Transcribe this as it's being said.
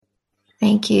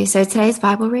Thank you. So today's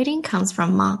Bible reading comes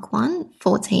from Mark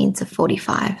 1:14 to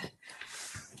 45.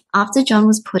 After John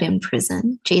was put in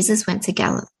prison, Jesus went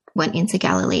into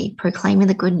Galilee, proclaiming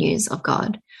the good news of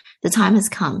God. The time has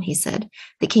come, he said.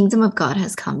 The kingdom of God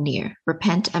has come near.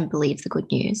 Repent and believe the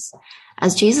good news.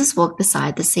 As Jesus walked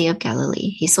beside the Sea of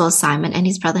Galilee, he saw Simon and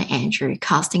his brother Andrew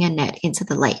casting a net into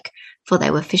the lake, for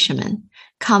they were fishermen.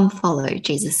 Come, follow,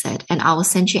 Jesus said, and I will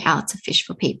send you out to fish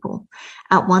for people.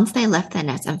 At once they left their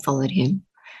nets and followed him.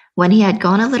 When he had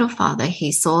gone a little farther,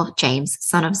 he saw James,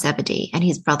 son of Zebedee, and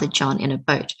his brother John in a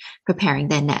boat, preparing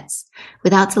their nets.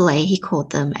 Without delay, he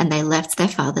called them, and they left their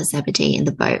father Zebedee in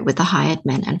the boat with the hired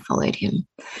men and followed him.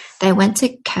 They went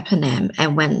to Capernaum,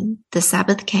 and when the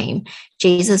Sabbath came,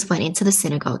 Jesus went into the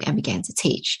synagogue and began to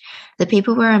teach. The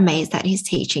people were amazed at his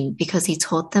teaching because he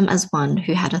taught them as one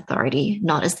who had authority,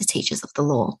 not as the teachers of the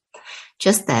law.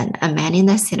 Just then, a man in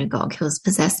their synagogue who was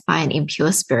possessed by an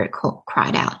impure spirit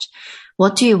cried out,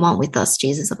 "What do you want with us,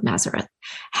 Jesus of Nazareth?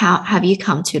 How have you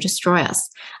come to destroy us?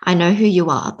 I know who you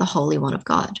are, the Holy One of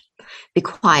God." "Be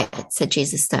quiet," said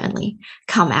Jesus sternly.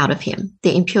 "Come out of him."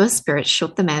 The impure spirit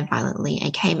shook the man violently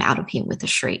and came out of him with a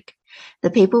shriek.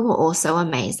 The people were also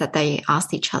amazed that they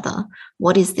asked each other,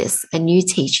 "What is this? A new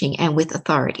teaching and with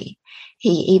authority.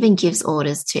 He even gives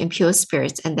orders to impure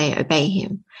spirits and they obey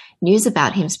him." News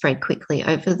about him spread quickly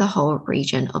over the whole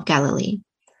region of Galilee.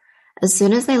 As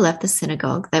soon as they left the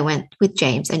synagogue, they went with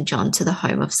James and John to the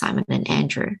home of Simon and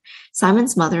Andrew.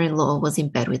 Simon's mother-in-law was in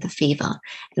bed with a fever,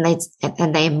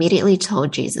 and they immediately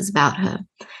told Jesus about her.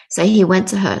 So he went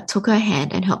to her, took her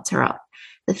hand, and helped her up.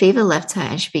 The fever left her,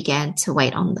 and she began to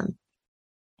wait on them.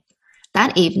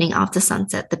 That evening after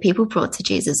sunset, the people brought to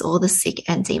Jesus all the sick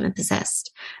and demon-possessed.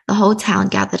 The whole town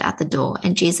gathered at the door,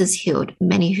 and Jesus healed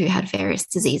many who had various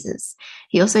diseases.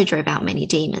 He also drove out many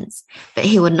demons, but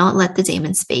he would not let the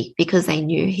demons speak because they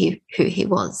knew who he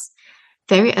was.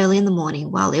 Very early in the morning,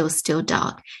 while it was still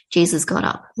dark, Jesus got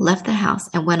up, left the house,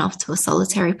 and went off to a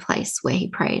solitary place where he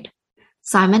prayed.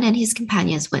 Simon and his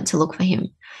companions went to look for him,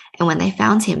 and when they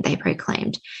found him, they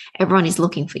proclaimed, "Everyone is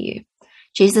looking for you."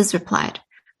 Jesus replied,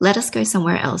 "Let us go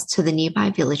somewhere else to the nearby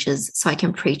villages so I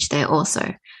can preach there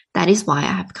also. That is why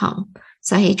I have come."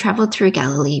 So he traveled through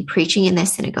Galilee, preaching in their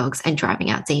synagogues and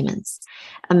driving out demons.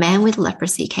 A man with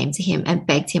leprosy came to him and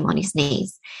begged him on his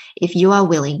knees, "If you are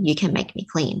willing, you can make me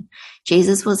clean."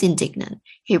 Jesus was indignant.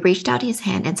 He reached out his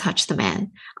hand and touched the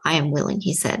man. "I am willing,"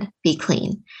 he said. "Be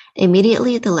clean."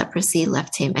 Immediately the leprosy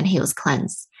left him and he was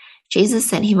cleansed. Jesus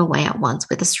sent him away at once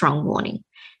with a strong warning.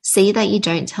 "See that you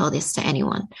don't tell this to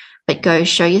anyone, but go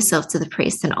show yourself to the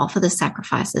priest and offer the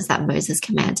sacrifices that Moses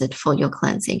commanded for your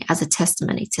cleansing as a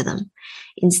testimony to them."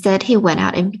 Instead, he went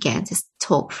out and began to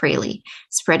talk freely,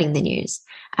 spreading the news.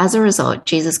 As a result,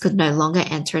 Jesus could no longer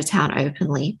enter a town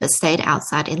openly, but stayed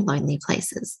outside in lonely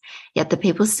places. Yet the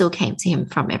people still came to him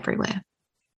from everywhere.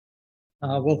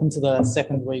 Welcome to the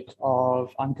second week of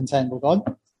Uncontainable God.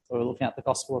 So we're looking at the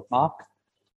Gospel of Mark.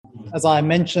 As I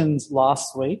mentioned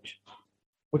last week,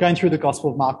 we're going through the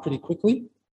Gospel of Mark pretty quickly,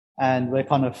 and we're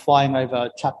kind of flying over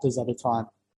chapters at a time.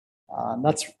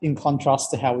 That's in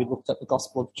contrast to how we looked at the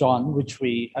Gospel of John, which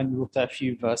we only looked at a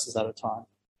few verses at a time.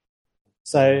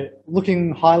 So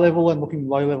looking high level and looking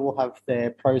low level have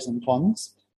their pros and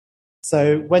cons.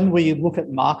 So when we look at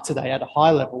Mark today at a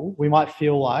high level, we might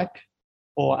feel like,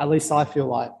 or at least I feel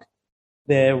like,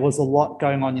 there was a lot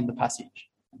going on in the passage.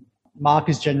 Mark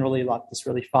is generally like this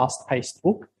really fast-paced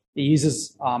book. It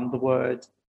uses the word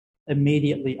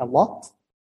immediately a lot.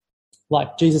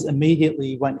 Like Jesus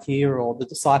immediately went here, or the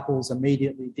disciples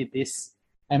immediately did this.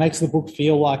 It makes the book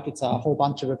feel like it's a whole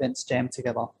bunch of events jammed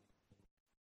together.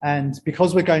 And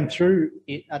because we're going through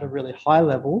it at a really high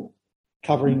level,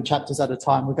 covering chapters at a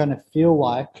time, we're going to feel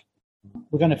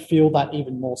that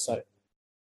even more so.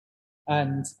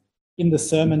 And in the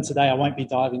sermon today, I won't be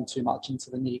diving too much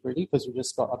into the nitty-gritty because we've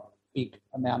just got a big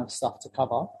amount of stuff to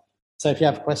cover. So if you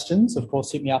have questions, of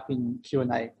course, hit me up in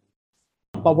Q&A.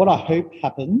 But what I hope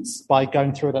happens by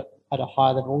going through it at a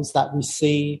high level is that we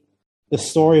see the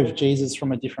story of Jesus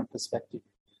from a different perspective,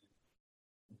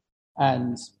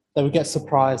 and that we get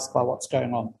surprised by what's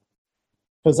going on.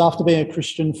 Because after being a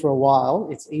Christian for a while,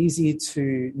 it's easy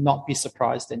to not be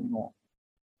surprised anymore,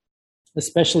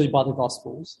 especially by the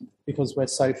Gospels, because we're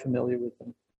so familiar with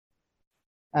them.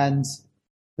 And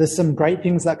there's some great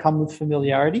things that come with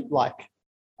familiarity, like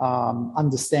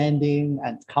understanding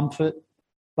and comfort,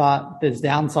 but there's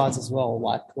downsides as well,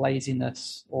 like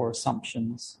laziness or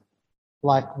assumptions.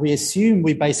 Like we assume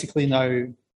we basically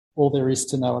know all there is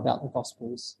to know about the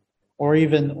Gospels, or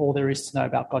even all there is to know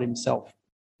about God himself.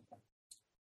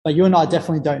 But you and I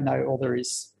definitely don't know all there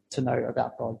is to know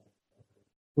about God.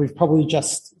 we've probably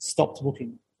just stopped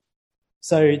looking.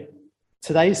 So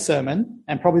today's sermon,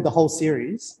 and probably the whole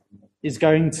series, is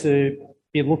going to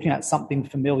be looking at something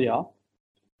familiar,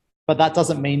 but that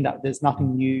doesn't mean that there's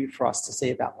nothing new for us to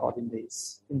see about God in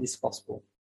this gospel.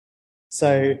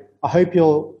 So I hope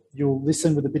you'll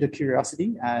listen with a bit of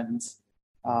curiosity and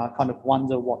kind of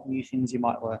wonder what new things you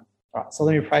might learn. All right, so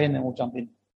let me pray and then we'll jump in.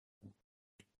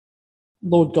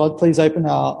 Lord God, please open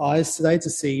our eyes today to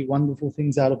see wonderful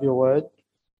things out of your word.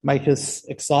 Make us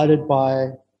excited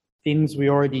by things we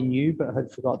already knew but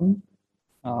had forgotten.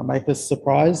 Make us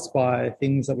surprised by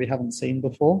things that we haven't seen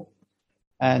before.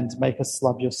 And make us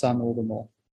love your Son all the more.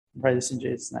 I pray this in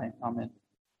Jesus' name. Amen.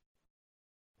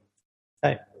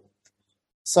 Okay.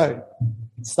 So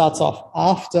it starts off.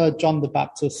 After John the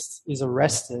Baptist is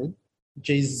arrested,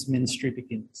 Jesus' ministry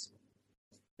begins.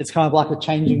 It's kind of like a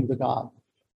changing of the guard.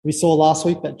 We saw last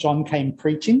week that John came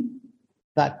preaching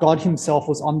that God himself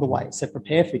was on the way. So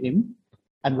prepare for him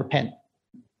and repent.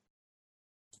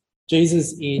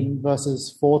 Jesus in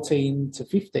verses 14 to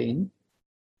 15,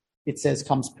 it says,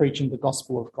 comes preaching the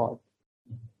gospel of God.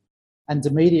 And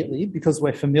immediately, because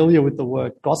we're familiar with the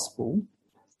word gospel,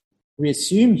 we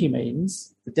assume he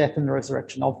means the death and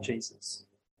resurrection of Jesus.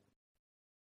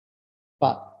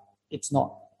 But it's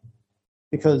not,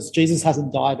 because Jesus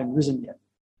hasn't died and risen yet.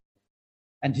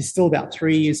 And he's still about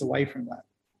 3 years away from that.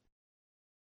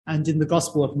 And in the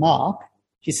Gospel of Mark,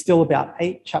 he's still about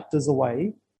 8 chapters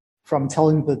away from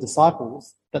telling the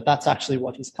disciples that that's actually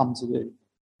what he's come to do.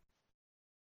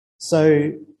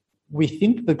 So we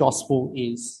think the gospel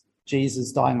is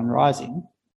Jesus dying and rising,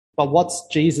 but what's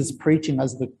Jesus preaching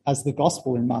as the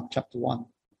gospel in Mark chapter 1?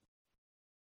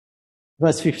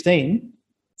 Verse 15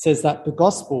 says that the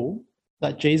gospel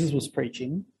that Jesus was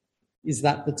preaching is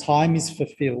that the time is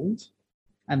fulfilled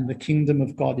and the kingdom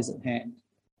of God is at hand.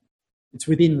 It's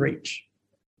within reach.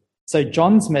 So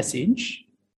John's message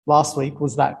last week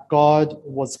was that God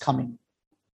was coming.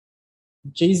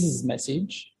 Jesus'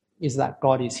 message is that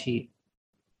God is here.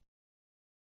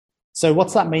 So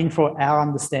what's that mean for our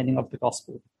understanding of the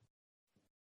gospel?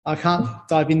 I can't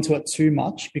dive into it too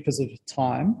much because of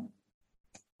time,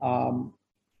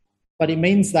 but it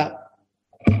means that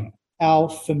our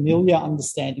familiar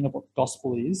understanding of what the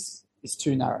gospel is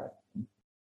too narrow.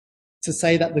 To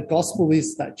say that the gospel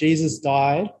is that Jesus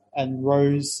died and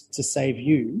rose to save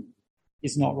you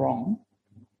is not wrong.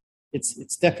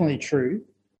 It's definitely true,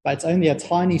 but it's only a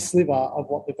tiny sliver of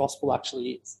what the gospel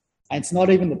actually is. And it's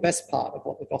not even the best part of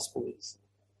what the gospel is.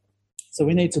 So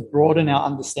we need to broaden our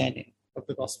understanding of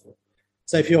the gospel.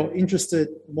 So if you're interested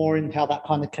more in how that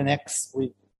kind of connects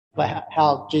with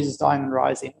how Jesus dying and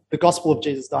rising, the gospel of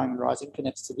Jesus dying and rising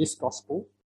connects to this gospel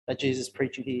that Jesus is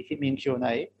preaching here, hit me in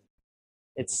Q&A.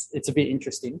 It's a bit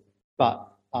interesting, but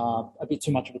a bit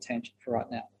too much of a tangent for right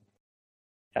now.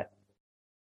 Okay.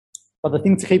 But the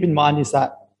thing to keep in mind is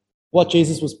that what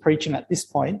Jesus was preaching at this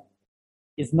point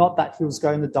is not that he was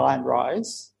going to die and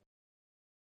rise.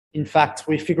 In fact,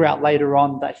 we figure out later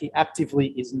on that he actively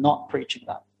is not preaching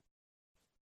that.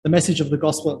 The message of the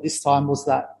gospel at this time was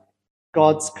that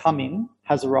God's coming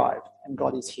has arrived and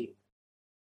God is here.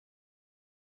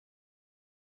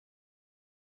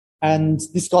 And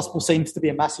this gospel seems to be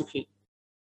a massive hit.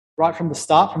 Right from the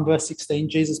start, from verse 16,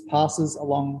 Jesus passes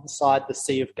alongside the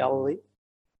Sea of Galilee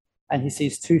and he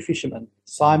sees 2 fishermen,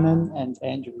 Simon and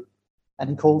Andrew,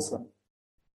 and he calls them.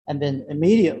 And then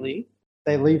immediately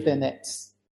they leave their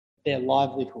nets, their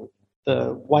livelihood,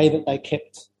 the way that they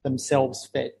kept themselves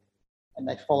fed, and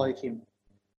they follow him.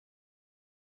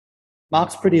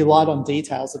 Mark's pretty light on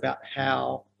details about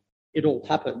how it all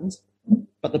happened,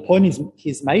 but the point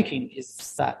he's making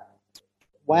is that,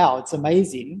 wow, it's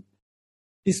amazing.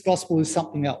 This gospel is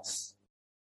something else.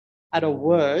 At a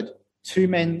word, 2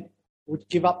 men would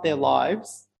give up their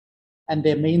lives and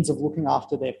their means of looking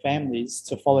after their families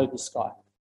to follow this guy.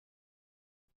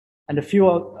 And a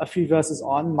few verses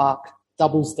on, Mark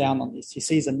doubles down on this. He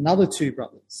sees another 2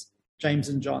 brothers, James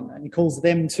and John, and he calls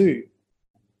them too.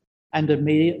 And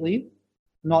immediately,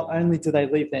 not only do they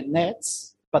leave their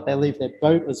nets, but they leave their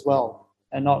boat as well.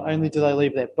 And not only do they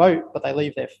leave their boat, but they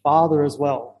leave their father as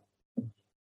well.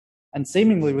 And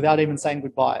seemingly without even saying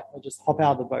goodbye, they just hop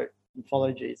out of the boat and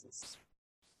follow Jesus.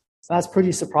 So that's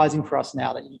pretty surprising for us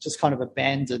now, that you just kind of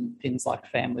abandon things like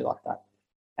family like that.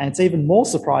 And it's even more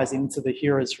surprising to the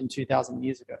hearers from 2,000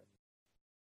 years ago.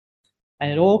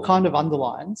 And it all kind of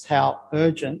underlines how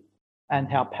urgent and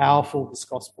how powerful this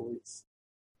gospel is.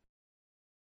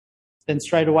 Then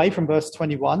straight away from verse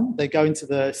 21, they go into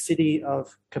the city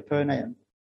of Capernaum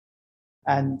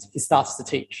and he starts to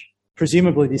teach,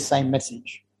 presumably this same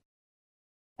message.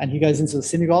 And he goes into the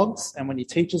synagogues, and when he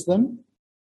teaches them,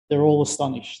 They're all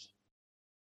astonished.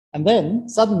 And then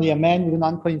suddenly a man with an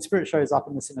unclean spirit shows up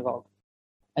in the synagogue,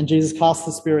 and Jesus casts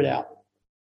the spirit out.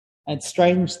 And it's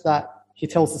strange that he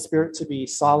tells the spirit to be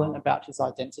silent about his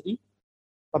identity,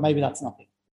 but maybe that's nothing.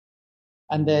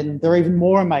 And then they're even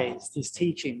more amazed. He's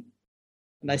teaching,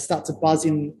 and they start to buzz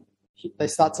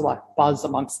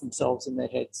amongst themselves in their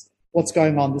heads. What's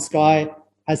going on? This guy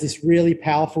has this really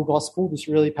powerful gospel, this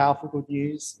really powerful good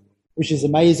news, which is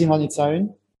amazing on its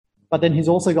own. But then he's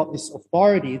also got this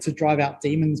authority to drive out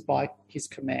demons by his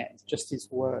command, just his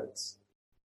words.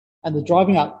 And the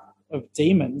driving out of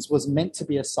demons was meant to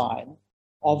be a sign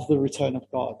of the return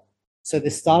of God. So they're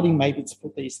starting maybe to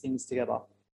put these things together.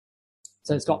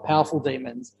 So he's got powerful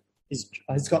demons, he's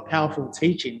got powerful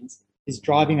teachings, he's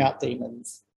driving out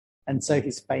demons, and so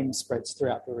his fame spreads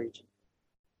throughout the region.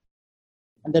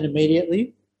 And then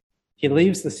immediately he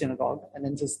leaves the synagogue and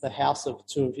enters the house of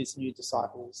two of his new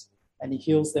disciples, and he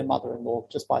heals their mother-in-law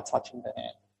just by touching her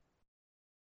hand.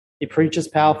 He preaches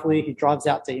powerfully, he drives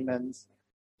out demons,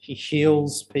 he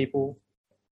heals people.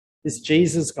 This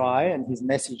Jesus guy and his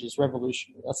message is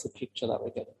revolutionary. That's the picture that we're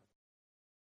getting.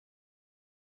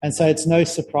 And so it's no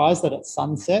surprise that at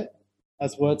sunset,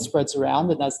 as word spreads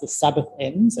around and as the Sabbath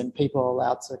ends and people are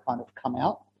allowed to kind of come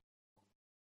out,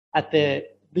 at their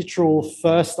literal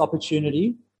first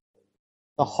opportunity,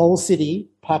 the whole city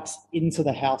packs into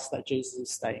the house that Jesus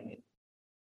is staying in.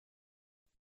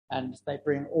 And they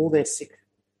bring all their sick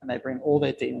and they bring all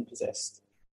their demon-possessed.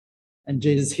 And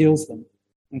Jesus heals them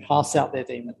and casts out their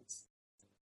demons.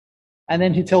 And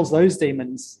then he tells those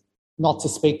demons not to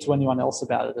speak to anyone else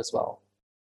about it as well.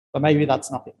 But maybe that's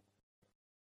nothing.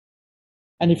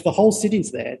 And if the whole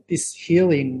city's there, this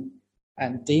healing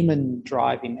and demon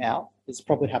driving out is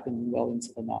probably happening well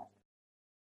into the night.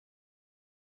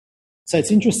 So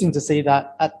it's interesting to see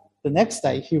that at the next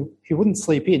day, he wouldn't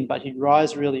sleep in, but he'd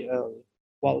rise really early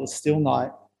while it was still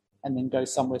night and then go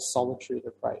somewhere solitary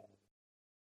to pray.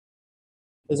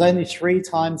 There's only 3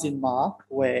 times in Mark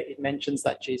where it mentions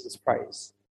that Jesus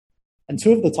prays. And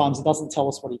 2 of the times it doesn't tell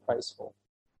us what he prays for.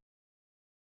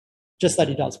 Just that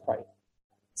he does pray.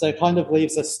 So it kind of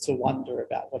leaves us to wonder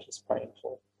about what he's praying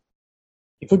for.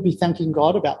 He could be thanking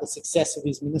God about the success of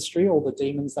his ministry, all the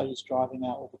demons that he's driving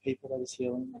out, all the people that he's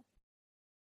healing.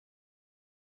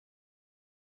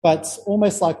 But it's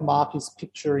almost like Mark is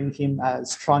picturing him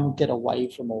as trying to get away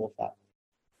from all of that,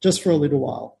 just for a little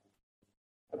while.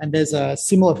 And there's a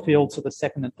similar feel to the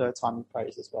second and third time he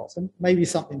prays as well. So maybe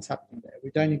something's happening there. We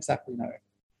don't exactly know.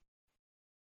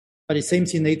 But it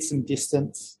seems he needs some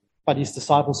distance, but his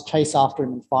disciples chase after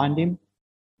him and find him,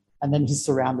 and then he's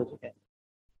surrounded again.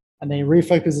 And then he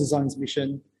refocuses on his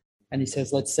mission, and he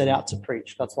says, let's set out to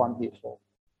preach. That's what I'm here for.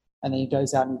 And then he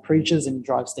goes out and he preaches and he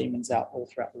drives demons out all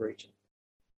throughout the region.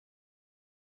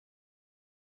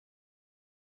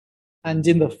 And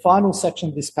in the final section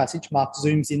of this passage, Mark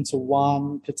zooms into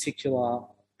one particular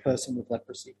person with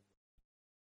leprosy.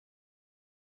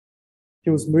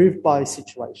 He was moved by his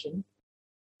situation,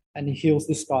 and he heals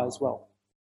this guy as well.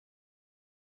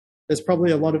 There's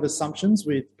probably a lot of assumptions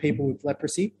with people with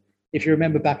leprosy. If you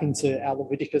remember back into our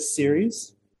Leviticus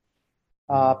series,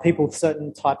 people with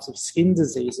certain types of skin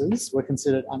diseases were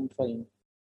considered unclean.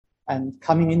 And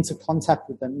coming into contact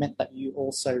with them meant that you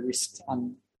also risked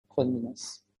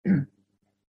uncleanliness.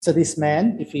 So this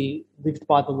man, if he lived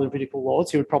by the Levitical laws,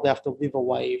 he would probably have to live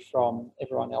away from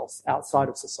everyone else outside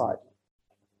of society.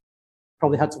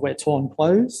 Probably had to wear torn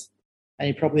clothes, and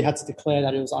he probably had to declare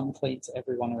that he was unclean to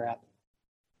everyone around him.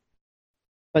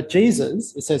 But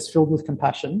Jesus, it says, filled with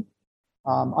compassion.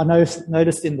 I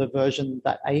noticed in the version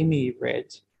that Amy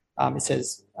read, it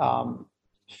says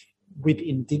with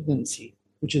indignancy,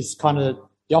 which is kind of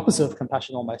the opposite of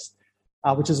compassion almost,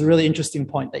 which is a really interesting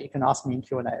point that you can ask me in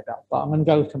Q&A about. But I'm going to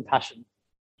go with compassion.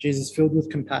 Jesus, filled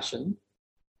with compassion,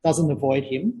 doesn't avoid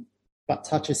him, but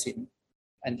touches him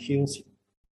and heals him.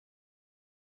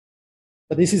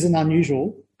 But this isn't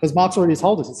unusual, because Mark's already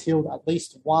told us he's healed at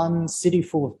least one city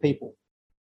full of people.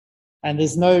 And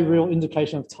there's no real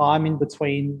indication of time in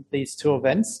between these 2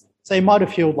 events. So he might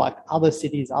have healed like other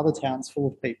cities, other towns full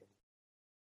of people.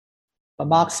 But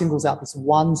Mark singles out this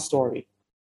one story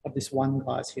of this one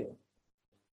guy's healing.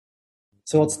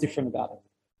 So what's different about it?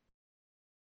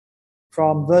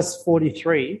 From verse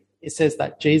 43, it says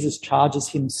that Jesus charges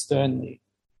him sternly.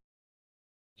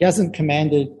 He hasn't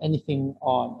commanded anything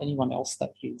on anyone else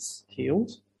that he's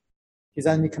healed. He's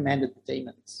only commanded the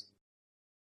demons.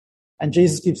 And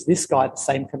Jesus gives this guy the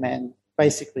same command,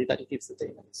 basically, that he gives the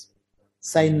demons.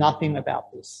 Say nothing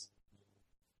about this.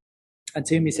 And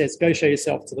to him he says, go show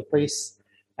yourself to the priests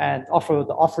and offer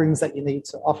the offerings that you need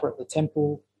to offer at the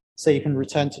temple so you can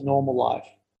return to normal life.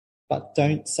 but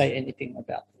don't say anything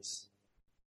about this.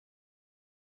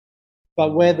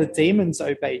 But where the demons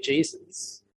obey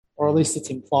Jesus, or at least it's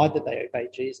implied that they obey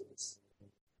Jesus,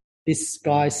 this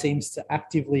guy seems to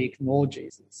actively ignore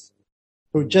Jesus,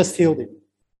 who had just healed him.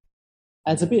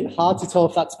 And it's a bit hard to tell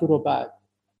if that's good or bad.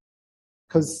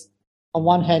 Because on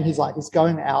one hand, he's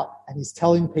going out and he's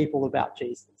telling people about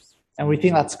Jesus. And we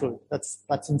think that's good.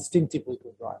 That's instinctively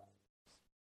good, right?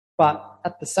 But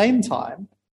at the same time,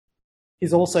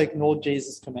 he's also ignored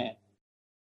Jesus' command.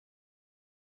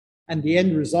 And the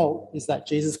end result is that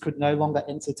Jesus could no longer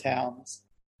enter towns,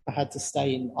 but had to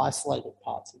stay in isolated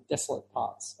parts, in desolate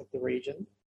parts of the region,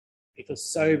 because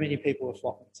so many people were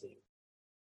flocking to him.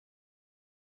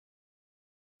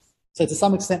 So to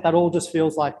some extent, that all just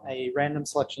feels like a random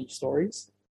selection of stories.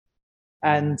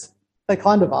 And they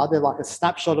kind of are. They're like a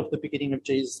snapshot of the beginning of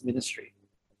Jesus' ministry.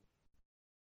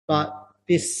 But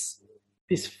this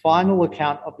final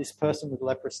account of this person with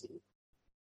leprosy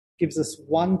gives us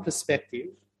one perspective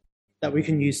that we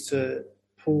can use to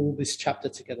pull this chapter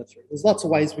together through. There's lots of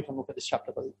ways we can look at this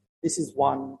chapter, but this is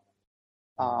one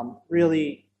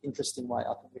really interesting way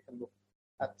I think we can look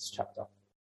at this chapter.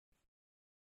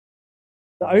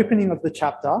 The opening of the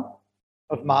chapter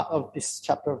of this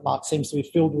chapter of Mark seems to be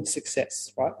filled with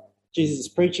success, right? Jesus is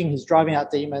preaching, he's driving out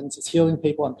demons, he's healing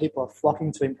people, and people are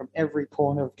flocking to him from every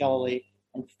corner of Galilee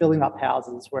and filling up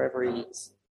houses wherever he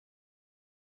is.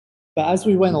 But as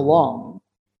we went along,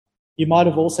 you might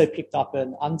have also picked up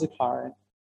an undercurrent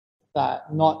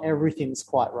that not everything's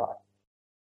quite right.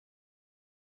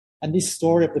 And this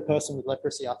story of the person with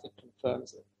leprosy, I think,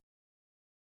 confirms it.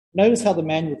 Notice how the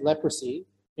man with leprosy,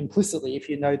 implicitly, if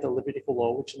you know the Levitical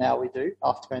law, which now we do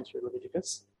after going through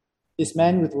Leviticus, this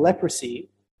man with leprosy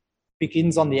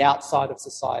begins on the outside of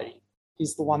society.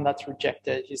 He's the one that's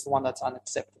rejected. He's the one that's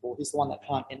unacceptable. He's the one that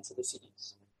can't enter the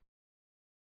cities.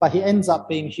 But he ends up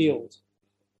being healed,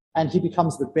 and he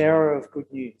becomes the bearer of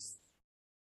good news.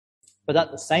 But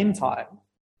at the same time,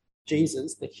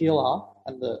 Jesus, the healer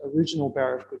and the original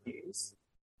bearer of good news,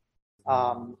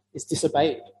 is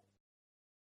disobeyed.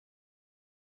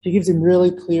 He gives him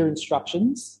really clear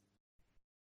instructions,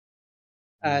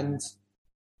 and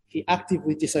he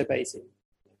actively disobeys him.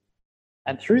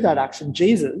 And through that action,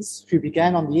 Jesus, who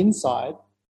began on the inside,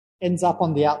 ends up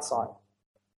on the outside.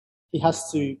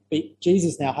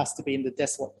 Jesus now has to be in the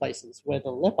desolate places where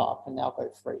the leper can now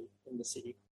go free in the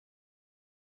city.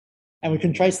 And we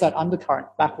can trace that undercurrent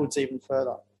backwards even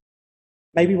further.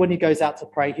 Maybe when he goes out to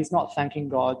pray, he's not thanking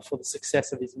God for the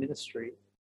success of his ministry,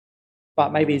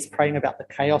 but maybe he's praying about the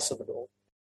chaos of it all.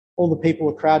 All the people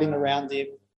are crowding around him,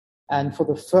 and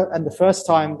the first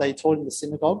time they taught in the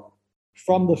synagogue,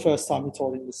 from the first time he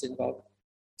taught in the synagogue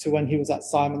to when he was at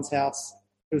Simon's house,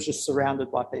 he was just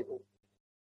surrounded by people.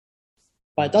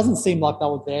 But it doesn't seem like they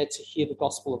were there to hear the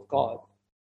gospel of God.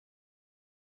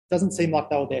 It doesn't seem like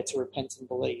they were there to repent and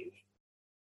believe.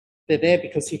 They're there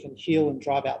because he can heal and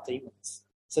drive out demons.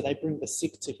 So they bring the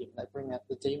sick to him. They bring out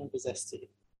the demon-possessed to him.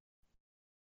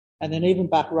 And then even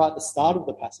back right at the start of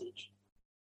the passage,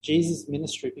 Jesus'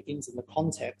 ministry begins in the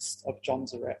context of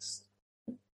John's arrest.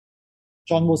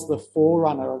 John was the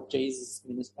forerunner of Jesus,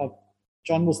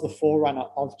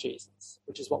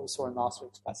 which is what we saw in last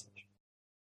week's passage.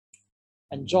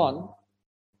 And John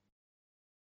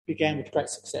began with great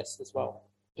success as well.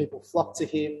 People flocked to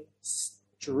him.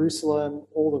 Jerusalem,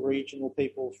 all the regional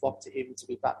people flocked to him to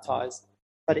be baptized.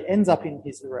 But it ends up in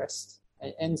his arrest. And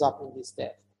it ends up in his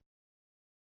death.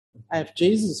 And if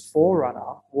Jesus'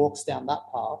 forerunner walks down that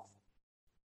path,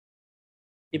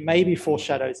 it maybe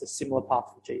foreshadows a similar path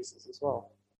for Jesus as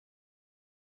well.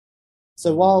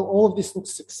 So while all of this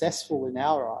looks successful in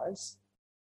our eyes,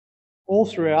 all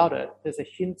throughout it, there's a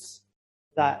hint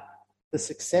that the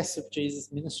success of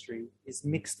Jesus' ministry is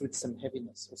mixed with some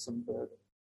heaviness or some burden.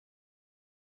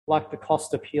 Like the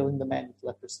cost of healing the man with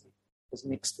leprosy was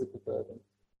mixed with the burden.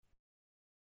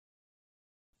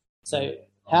 So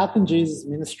how can Jesus'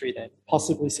 ministry then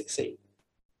possibly succeed?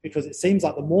 Because it seems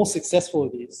like the more successful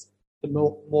it is, the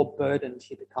more burdened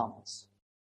he becomes.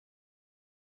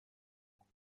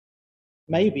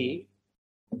 Maybe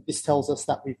this tells us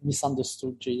that we've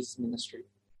misunderstood Jesus' ministry.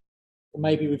 Or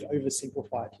maybe we've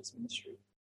oversimplified his ministry.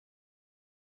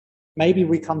 Maybe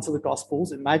we come to the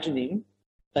Gospels imagining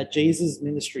that Jesus'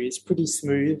 ministry is pretty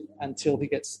smooth until he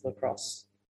gets to the cross.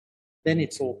 Then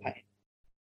it's all pain.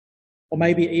 Or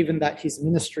maybe even that his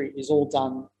ministry is all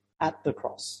done at the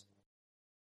cross.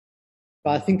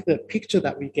 But I think the picture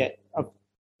that we get of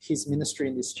his ministry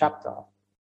in this chapter,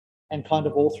 and kind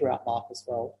of all throughout Mark as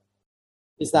well,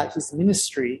 is that his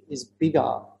ministry is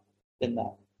bigger than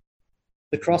that.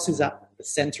 The cross is at the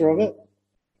center of it,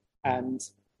 and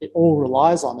it all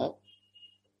relies on it,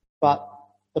 but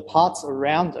the parts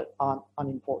around it aren't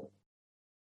unimportant.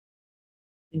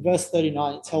 In verse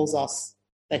 39, it tells us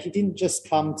that he didn't just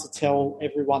come to tell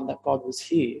everyone that God was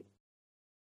here,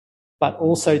 but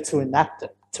also to enact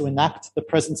it, to enact the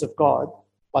presence of God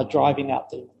by driving out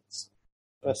demons.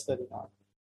 Verse 39.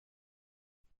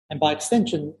 And by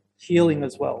extension, healing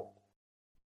as well.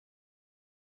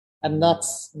 And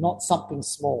that's not something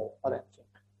small, I don't think.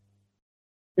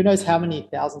 Who knows how many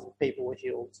thousands of people were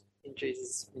healed in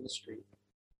Jesus' ministry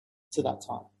to that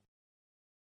time?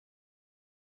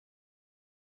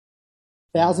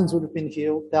 Thousands would have been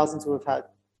healed, thousands would have had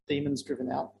demons driven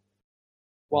out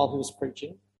while he was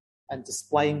preaching and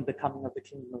displaying the coming of the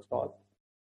kingdom of God.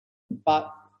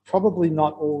 But probably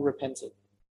not all repented.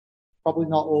 Probably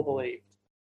not all believed.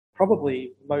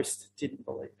 Probably most didn't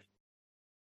believe.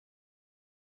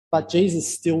 But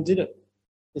Jesus still did it.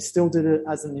 He still did it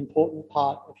as an important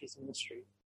part of his ministry.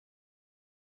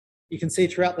 You can see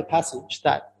throughout the passage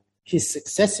that his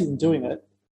success in doing it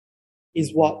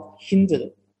is what hindered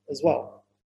it as well.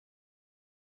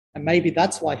 And maybe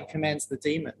that's why he commands the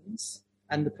demons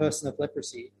and the person of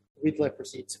leprosy, with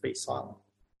leprosy, to be silent.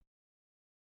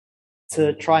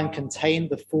 To try and contain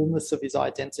the fullness of his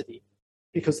identity.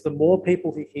 Because the more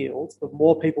people he healed, the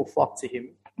more people flocked to him,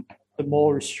 the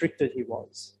more restricted he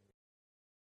was.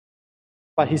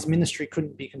 But his ministry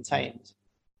couldn't be contained.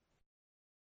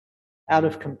 Out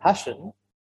of compassion,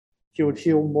 he would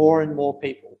heal more and more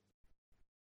people.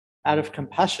 Out of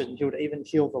compassion, he would even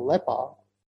heal the leper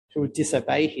who would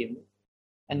disobey him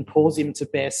and cause him to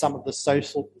bear some of the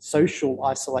social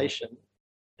isolation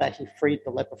that he freed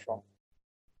the leper from.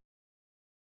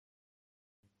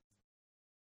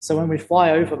 So when we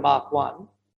fly over Mark 1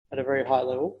 at a very high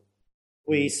level,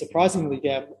 we surprisingly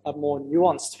get a more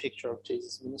nuanced picture of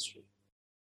Jesus' ministry.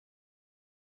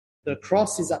 The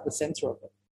cross is at the center of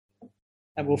it,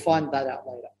 and we'll find that out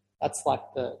later. That's like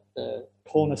the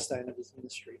cornerstone of his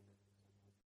ministry.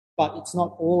 But it's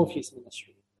not all of his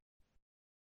ministry.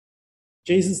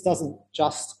 Jesus doesn't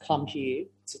just come here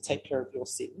to take care of your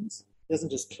sins. He doesn't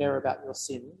just care about your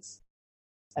sins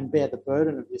and bear the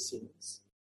burden of your sins.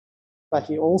 But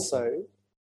he also,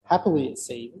 happily it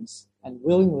seems, and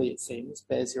willingly it seems,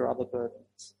 bears your other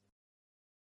burdens.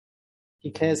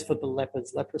 He cares for the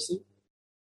leper's leprosy.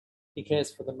 He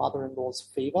cares for the mother-in-law's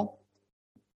fever.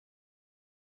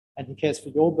 And he cares for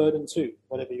your burden too,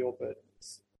 whatever your burden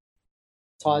is.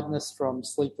 Tiredness from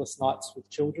sleepless nights with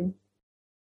children.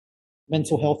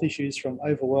 Mental health issues from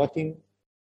overworking,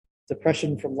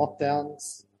 depression from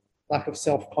lockdowns, lack of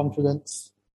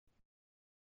self-confidence.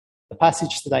 The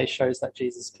passage today shows that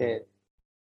Jesus cared.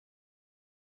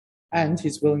 And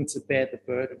he's willing to bear the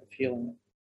burden of healing them.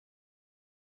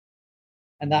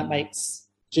 And that makes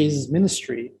Jesus'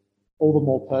 ministry all the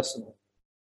more personal.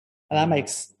 And that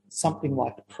makes something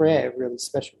like prayer really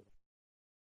special.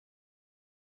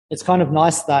 It's kind of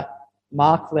nice that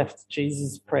Mark left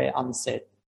Jesus' prayer unsaid.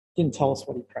 He didn't tell us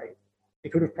what he prayed. He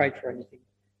could have prayed for anything.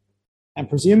 And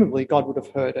presumably God would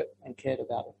have heard it and cared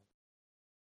about it.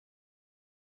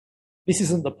 This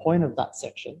isn't the point of that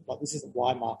section, but this isn't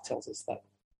why Mark tells us that.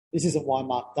 This isn't why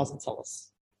Mark doesn't tell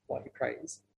us what he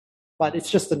prays. But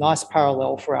it's just a nice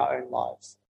parallel for our own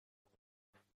lives.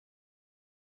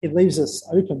 It leaves us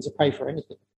open to pray for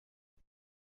anything.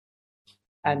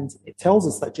 And it tells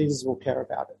us that Jesus will care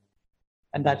about it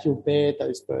and that he'll bear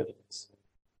those burdens.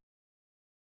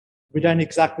 We don't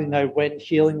exactly know when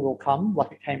healing will come,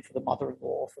 like it came for the mother-in-law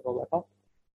or for the leper.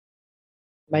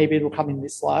 Maybe it'll come in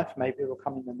this life, maybe it'll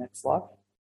come in the next life.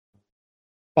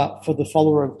 But for the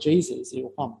follower of Jesus, it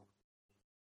will come.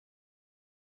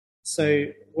 So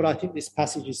what I think this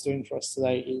passage is doing for us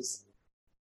today is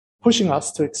pushing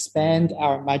us to expand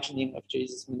our imagining of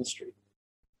Jesus' ministry.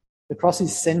 The cross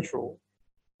is central,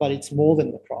 but it's more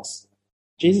than the cross.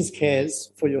 Jesus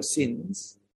cares for your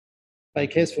sins, but he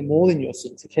cares for more than your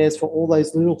sins. He cares for all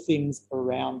those little things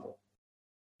around it.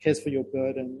 He cares for your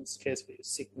burdens, cares for your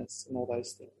sickness and all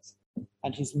those things.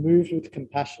 And he's moved with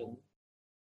compassion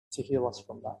to heal us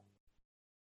from that.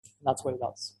 And that's what he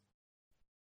does.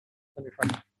 Let me pray.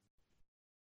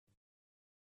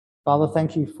 Father,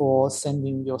 thank you for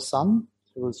sending your Son,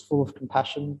 who was full of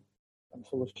compassion and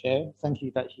full of care. Thank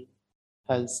you that he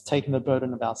has taken the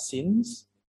burden of our sins.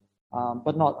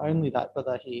 But not only that, but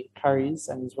that he carries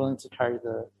and is willing to carry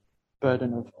the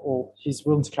burden of all. He's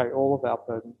willing to carry all of our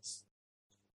burdens.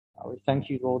 We thank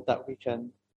you, Lord, that we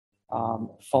can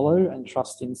follow and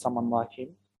trust in someone like him.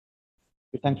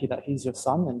 We thank you that he's your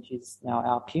Son and he's now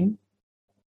our King.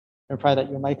 We pray that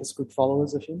you'll make us good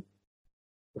followers of him.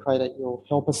 We pray that you'll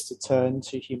help us to turn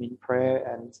to him in prayer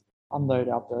and unload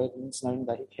our burdens, knowing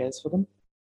that he cares for them.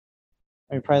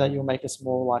 And we pray that you'll make us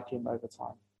more like him over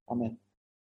time. Amen.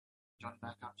 John,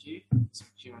 back up to you. Some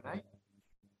Q&A.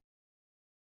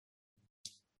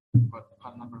 We've got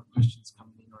quite a number of questions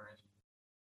coming in already.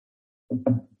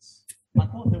 I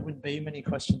thought there would be many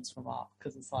questions from Mark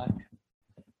because it's like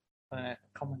a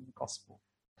common gospel.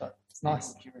 But it's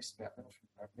nice. I'm curious about that,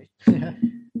 probably. Yeah.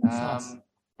 Nice.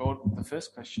 Well, the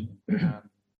first question,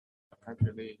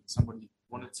 appropriately, somebody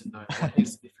wanted to know what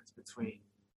is the difference between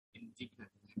indignant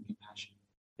and compassion?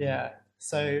 Yeah.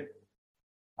 So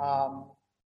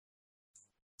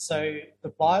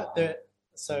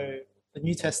the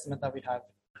New Testament that we have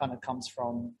kind of comes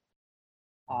from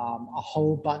a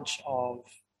whole bunch of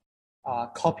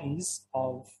copies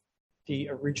of the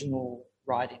original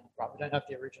writing. Right, we don't have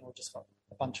the original, just got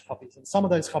a bunch of copies, and some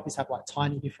of those copies have like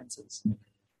tiny differences.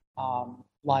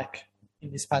 Like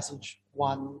in this passage,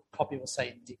 one copy will say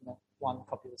indignant, one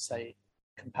copy will say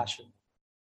compassion.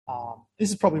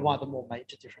 This is probably one of the more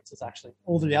major differences, actually.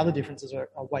 All the other differences are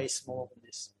way smaller than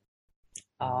this.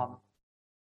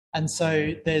 And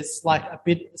so there's like a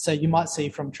bit, so you might see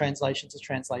from translation to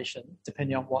translation,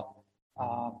 depending on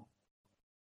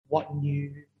what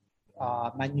new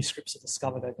manuscripts are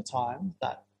discovered over time,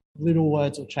 that little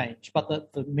words will change, but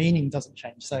the meaning doesn't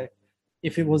change. So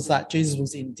if it was that Jesus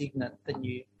was indignant, then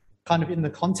you kind of, in the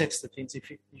context of things, if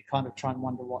you kind of try and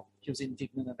wonder what he was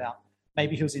indignant about,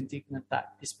 maybe he was indignant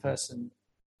that this person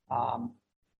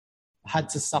had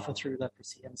to suffer through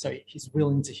leprosy, and so he's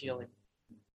willing to heal him.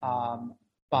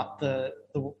 But the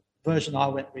version I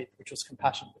went with, which was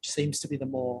compassion, which seems to be the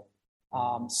more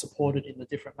supported in the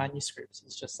different manuscripts,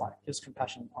 is just like his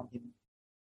compassion on him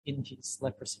in his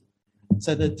leprosy.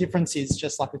 So the difference is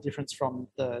just like a difference from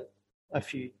a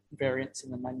few variants in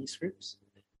the manuscripts.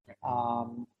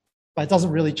 But it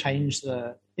doesn't really change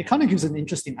it kind of gives an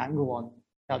interesting angle on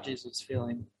how Jesus was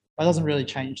feeling, but it doesn't really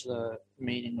change the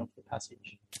meaning of the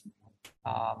passage.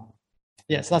 So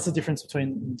that's the difference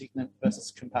between indignant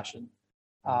versus compassion.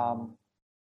 That's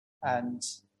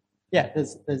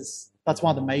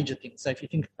one of the major things. So if you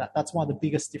think of that, that's one of the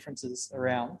biggest differences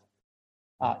around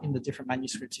in the different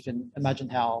manuscripts. You can imagine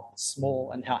how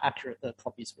small and how accurate the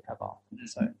copies we have are.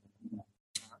 So,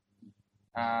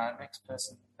 next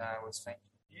person was thanking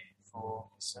you for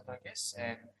his sermon, I guess,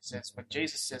 and it says, when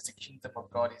Jesus says the kingdom of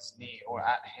God is near or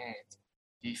at hand,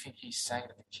 do you think he's saying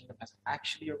that the kingdom has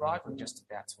actually arrived or just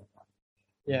about to arrive?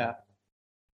 Yeah.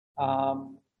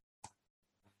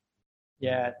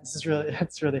 It's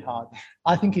really hard.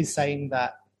 I think he's saying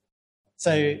that,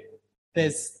 so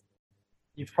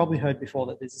you've probably heard before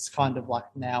that there's this kind of like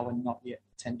now and not yet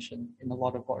tension in a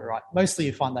lot of what we write. Mostly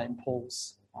you find that in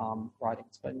Paul's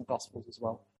writings, but in the Gospels as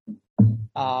well.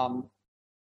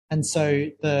 And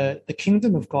so the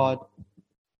kingdom of God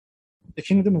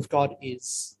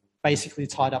is basically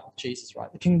tied up with Jesus,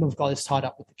 right? The kingdom of God is tied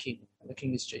up with the king, and the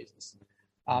king is Jesus.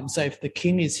 So if the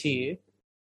king is here,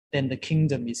 then the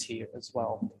kingdom is here as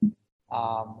well.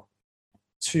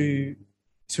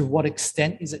 To what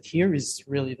extent is it here is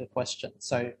really the question.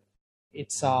 So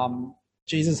it's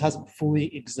Jesus hasn't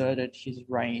fully exerted his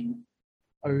reign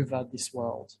over this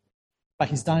world, but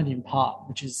he's done it in part,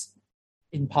 which is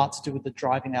in part to do with the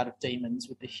driving out of demons,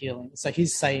 with the healing. So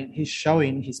he's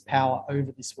showing his power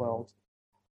over this world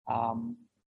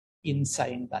in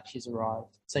saying that he's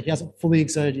arrived. So he hasn't fully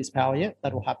exerted his power yet.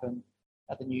 That will happen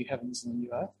at the new heavens and the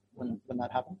new earth when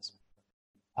that happens.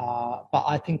 But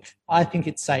I think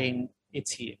it's saying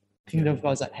it's here. Kingdom of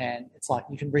God's at hand. It's like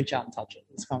you can reach out and touch it.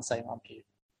 It's kind of saying I'm here.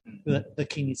 The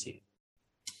king is here.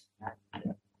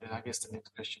 And I guess the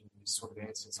next question is sort of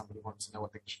answered. Somebody wants to know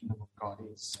what the kingdom of God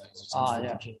is.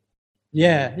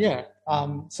 Yeah.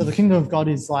 So the kingdom of God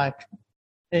is like,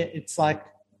 it's like,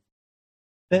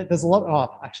 there's a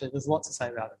lot. There's a lot to say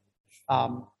about it.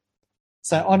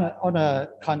 So on a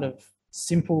kind of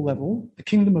simple level, the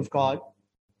kingdom of God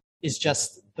is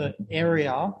just the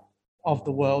area of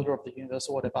the world or of the universe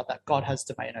or whatever that God has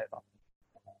domain over,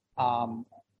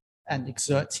 and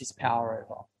exerts his power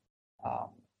over.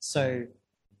 So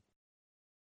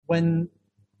in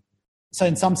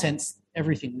some sense,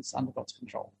 everything is under God's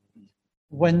control.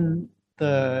 When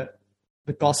the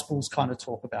Gospels kind of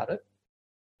talk about it,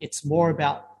 it's more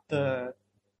about the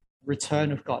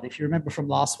return of God. If you remember from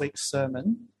last week's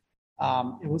sermon,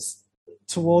 it was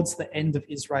towards the end of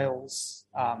Israel's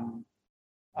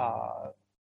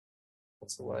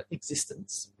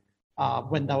existence,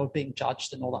 when they were being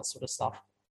judged and all that sort of stuff.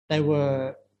 They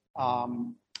were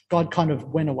God kind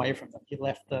of went away from them. He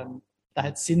left them. They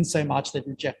had sinned so much, they'd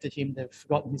rejected him, they've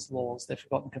forgotten his laws, they've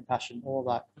forgotten compassion, all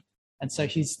that. And so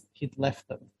he'd left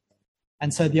them.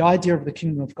 And so the idea of the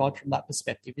kingdom of God from that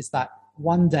perspective is that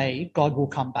one day God will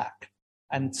come back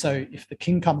And so if the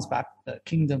king comes back, the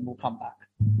kingdom will come back.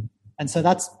 And so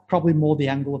that's probably more the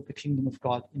angle of the kingdom of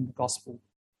God in the gospel.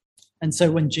 And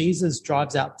so when Jesus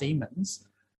drives out demons,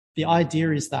 the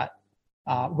idea is that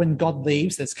when God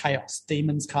leaves, there's chaos.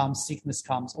 Demons come, sickness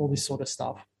comes, all this sort of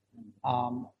stuff.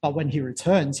 But when he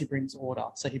returns, he brings order.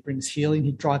 So he brings healing.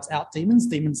 He drives out demons.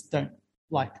 Demons don't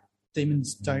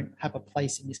have a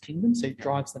place in his kingdom, so he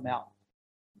drives them out.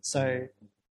 So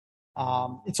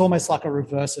it's almost like a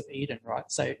reverse of Eden, right?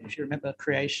 So if you remember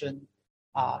creation,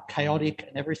 chaotic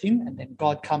and everything, and then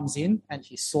God comes in and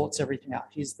he sorts everything out.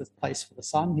 Here's the place for the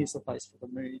sun, here's the place for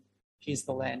the moon, here's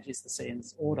the land, here's the sea, and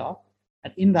it's order.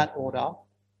 And in that order,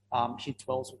 he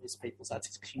dwells with his people, so that's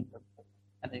his kingdom.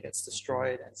 And then it gets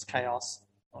destroyed and it's chaos.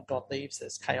 When God leaves,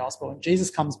 there's chaos. But when Jesus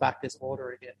comes back, there's order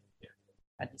again.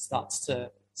 And he starts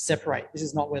to separate. This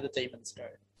is not where the demons go.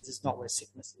 This is not where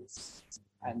sickness is.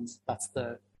 And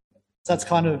that's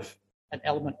kind of an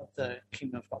element of the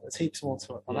kingdom of God. There's heaps more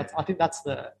to it. But I think that's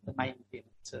the main thing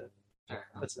to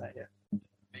today. Yeah.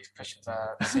 These questions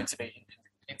seem to be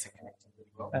interconnected really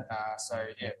well. In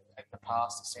the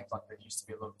past, it seems like there used to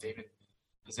be a lot of demon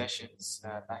possessions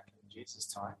back in Jesus'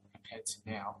 time compared to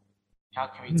now. How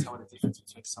can we tell the difference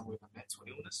between someone with a mental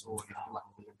illness or like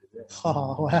the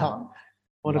Oh, wow.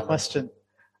 What a question.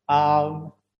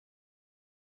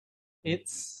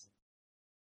 It's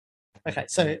okay.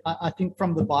 So I think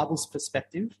from the Bible's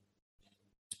perspective,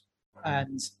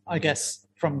 and I guess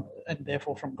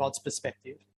therefore from God's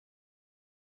perspective,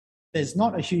 there's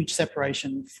not a huge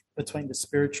separation between the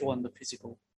spiritual and the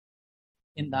physical,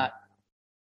 in that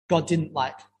God didn't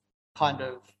kind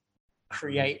of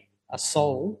create a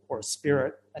soul or a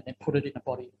spirit and then put it in a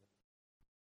body.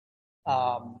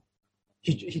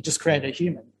 He just created a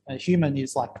human. A human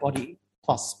is like body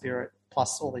plus spirit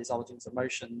plus all these other things,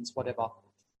 emotions, whatever.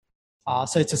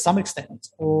 So to some extent,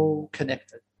 it's all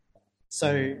connected.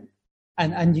 So,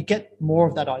 and you get more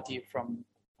of that idea from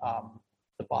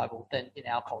the Bible than in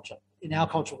our culture. In our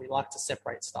culture, we like to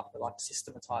separate stuff. We like to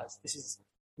systematize. This is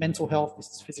mental health.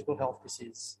 This is physical health. This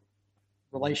is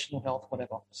relational health,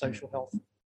 whatever, social health.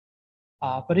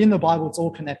 But in the Bible, it's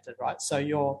all connected, right?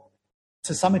 So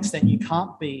to some extent, you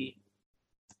can't be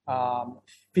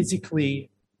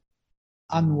physically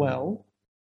unwell,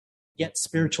 yet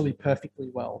spiritually perfectly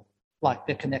well. Like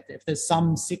they're connected. If there's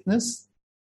some sickness,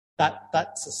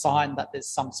 that's a sign that there's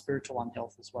some spiritual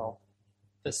unhealth as well.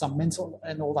 There's some mental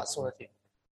and all that sort of thing.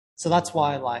 So that's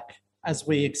why, as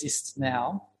we exist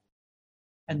now,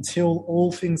 until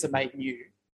all things are made new,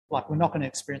 we're not going to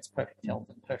experience perfect health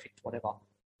and perfect whatever.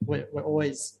 We're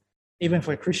always, even if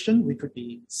we're Christian, we could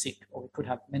be sick or we could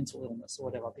have mental illness or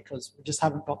whatever, because we just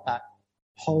haven't got that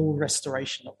whole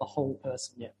restoration of the whole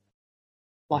person yet.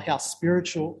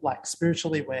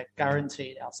 Spiritually, we're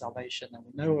guaranteed our salvation and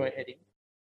we know where we're heading,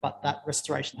 but that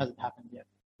restoration hasn't happened yet.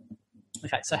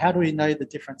 Okay, so how do we know the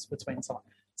difference between someone?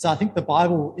 So I think the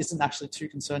Bible isn't actually too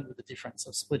concerned with the difference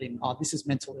of splitting, this is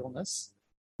mental illness,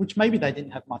 which maybe they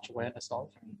didn't have much awareness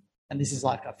of, and this is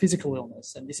like a physical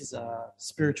illness, and this is a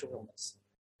spiritual illness.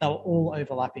 They were all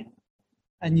overlapping.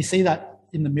 And you see that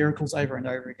in the miracles over and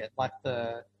over again, like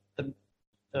the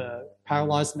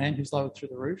paralyzed man who's lowered through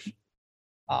the roof.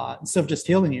 Instead of just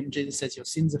healing him, Jesus says, your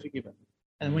sins are forgiven.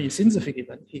 And when your sins are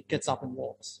forgiven, he gets up and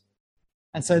walks.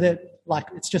 And so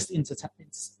it's just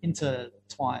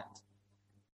intertwined.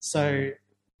 So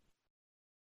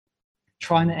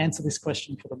trying to answer this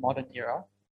question for the modern era,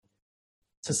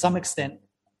 to some extent,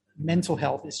 mental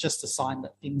health is just a sign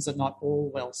that things are not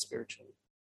all well spiritually.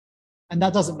 And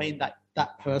that doesn't mean that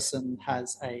that person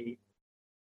has a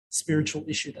spiritual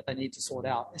issue that they need to sort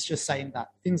out. It's just saying that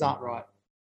things aren't right.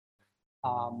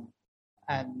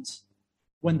 And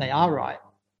when they are right,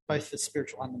 both the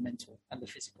spiritual and the mental and the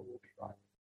physical will be right.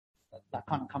 That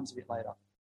kind of comes a bit later.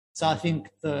 So I think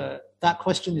that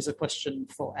question is a question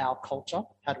for our culture.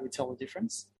 How do we tell the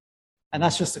difference? And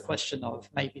that's just a question of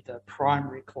maybe the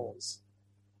primary cause.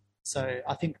 So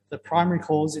I think the primary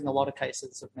cause in a lot of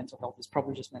cases of mental health is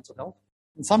probably just mental health.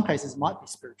 In some cases, it might be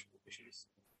spiritual issues.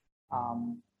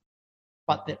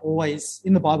 But they're always,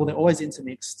 in the Bible, they're always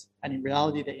intermixed. And in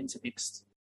reality, they're intermixed.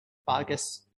 But I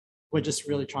guess we're just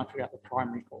really trying to figure out the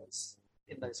primary cause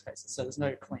in those cases. So there's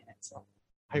no clean answer.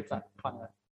 I hope that kind of...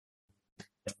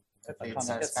 It's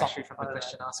satisfactory from the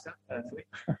question asker, hopefully.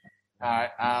 All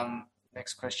right,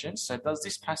 next question. So does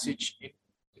this passage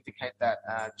indicate that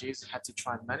Jesus had to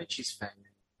try and manage his faith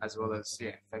as well as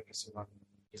focusing on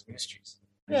his ministries?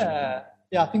 Yeah,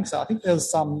 I think so. I think there's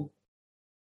some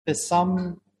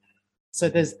so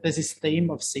there's this theme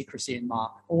of secrecy in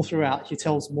Mark. All throughout, he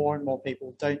tells more and more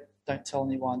people, don't tell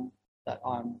anyone that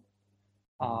I'm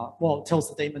it tells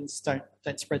the demons,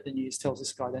 don't spread the news, tells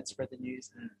this guy, don't spread the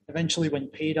news. Eventually, when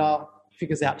Peter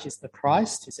figures out he's the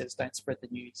Christ, he says, don't spread the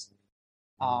news.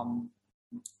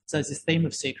 So there's this theme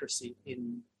of secrecy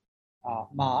in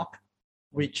Mark,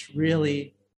 which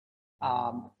really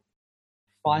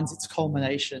finds its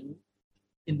culmination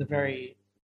in the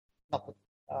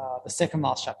second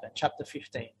last chapter, chapter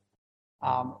 15.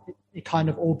 It kind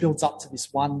of all builds up to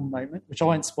this one moment, which I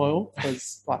won't spoil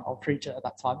because I'll preach it at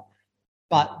that time.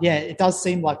 But yeah, it does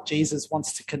seem like Jesus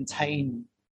wants to contain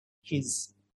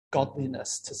his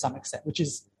godliness to some extent, which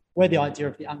is where the idea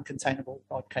of the uncontainable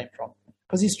God came from.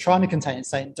 Because he's trying to contain it,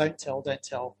 saying, don't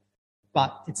tell.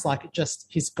 But it's like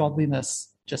his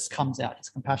godliness just comes out. His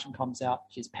compassion comes out.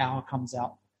 His power comes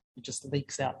out. It just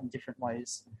leaks out in different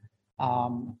ways.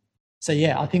 So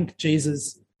yeah, I think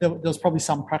Jesus, there was probably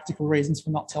some practical reasons for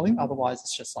not telling. Otherwise,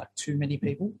 it's just like too many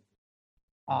people.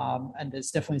 And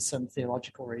there's definitely some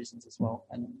theological reasons as well.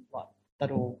 And like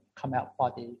that'll come out by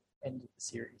the end of the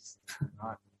series.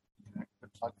 Right.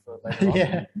 Good plug for later on.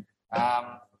 Yeah.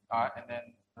 All right, and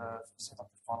then the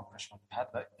final question on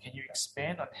Padlet. Can you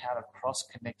expand on how the cross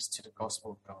connects to the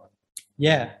gospel of God?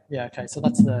 Yeah, okay. So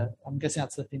I'm guessing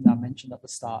that's the thing that I mentioned at the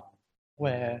start,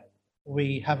 where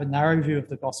we have a narrow view of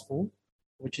the gospel,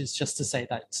 which is just to say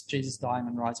that it's Jesus dying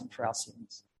and rising for our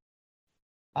sins.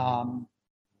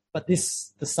 But the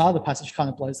start of the passage kind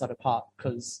of blows that apart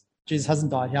because Jesus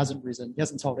hasn't died, he hasn't risen, he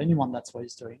hasn't told anyone that's what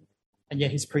he's doing, and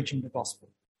yet he's preaching the gospel.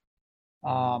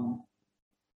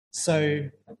 So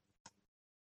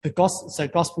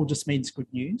gospel just means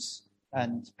good news,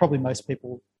 and probably most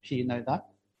people here know that.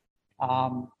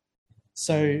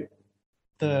 So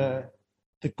the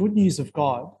good news of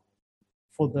God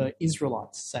for the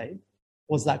Israelites, say,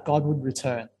 was that God would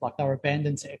return. Like they were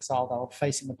abandoned to exile, they were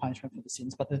facing the punishment for the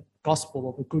sins, but the gospel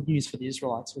or the good news for the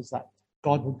Israelites was that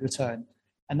God would return.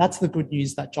 And that's the good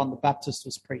news that John the Baptist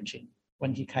was preaching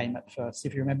when he came at first.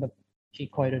 If you remember, he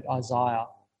quoted Isaiah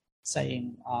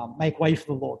saying, make way for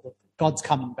the Lord. God's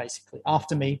coming, basically.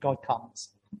 After me, God comes.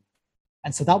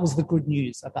 And so that was the good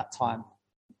news at that time.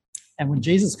 And when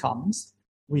Jesus comes,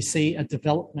 we see a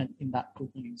development in that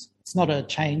good news. It's not a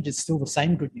change, it's still the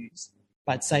same good news,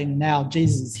 but it's saying now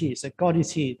Jesus is here. So God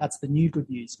is here. That's the new good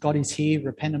news. God is here.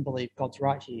 Repent and believe. God's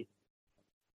right here.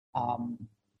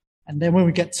 And then when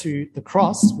we get to the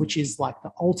cross, which is like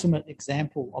the ultimate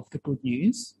example of the good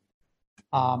news,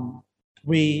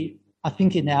 I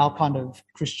think in our kind of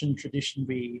Christian tradition,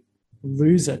 we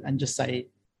lose it and just say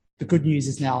the good news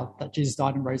is now that Jesus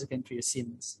died and rose again for your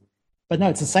sins. But no,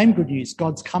 it's the same good news.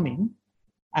 God's coming,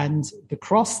 and the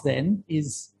cross then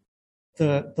is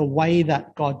the way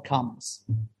that God comes.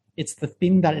 It's the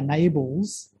thing that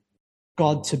enables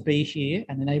God to be here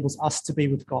and enables us to be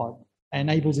with God and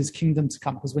enables his kingdom to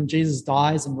come. Because when Jesus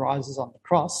dies and rises on the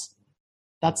cross,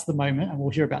 that's the moment, and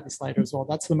we'll hear about this later as well,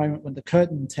 that's the moment when the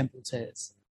curtain in the temple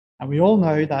tears. And we all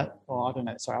know that, I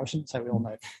shouldn't say we all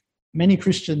know. Many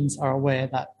Christians are aware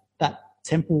that that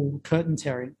temple curtain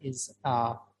tearing is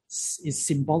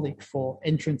symbolic for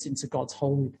entrance into God's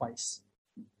holy place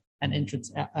and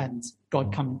entrance and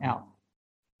God coming out.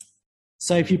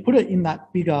 So if you put it in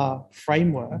that bigger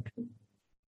framework,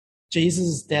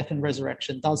 Jesus' death and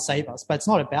resurrection does save us, but it's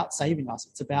not about saving us.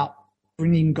 It's about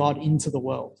bringing God into the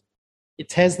world. It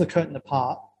tears the curtain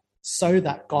apart so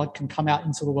that God can come out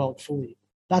into the world fully.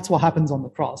 That's what happens on the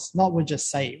cross. Not we're just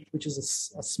saved, which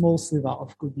is a small sliver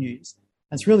of good news.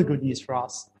 And it's really good news for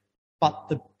us. But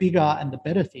the bigger and the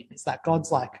better thing is that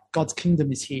God's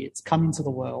kingdom is here. It's come into the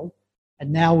world.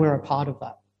 And now we're a part of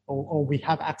that, or we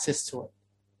have access to it.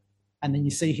 And then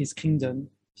you see his kingdom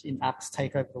in Acts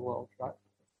take over the world, right?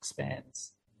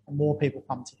 Expands, and more people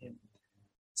come to him.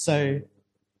 So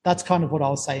that's kind of what I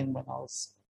was saying when I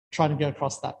was trying to get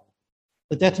across that.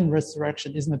 The death and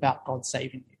resurrection isn't about God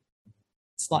saving you.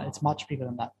 It's much bigger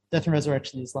than that. Death and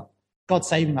resurrection is like God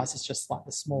saving us is just like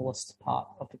the smallest part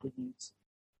of the good news.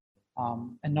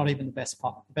 And not even the best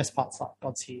part. The best part's like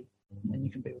God's here and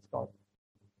you can be with God.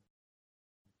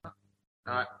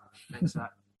 All right. Thanks for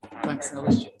that. Thanks.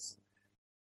 Questions?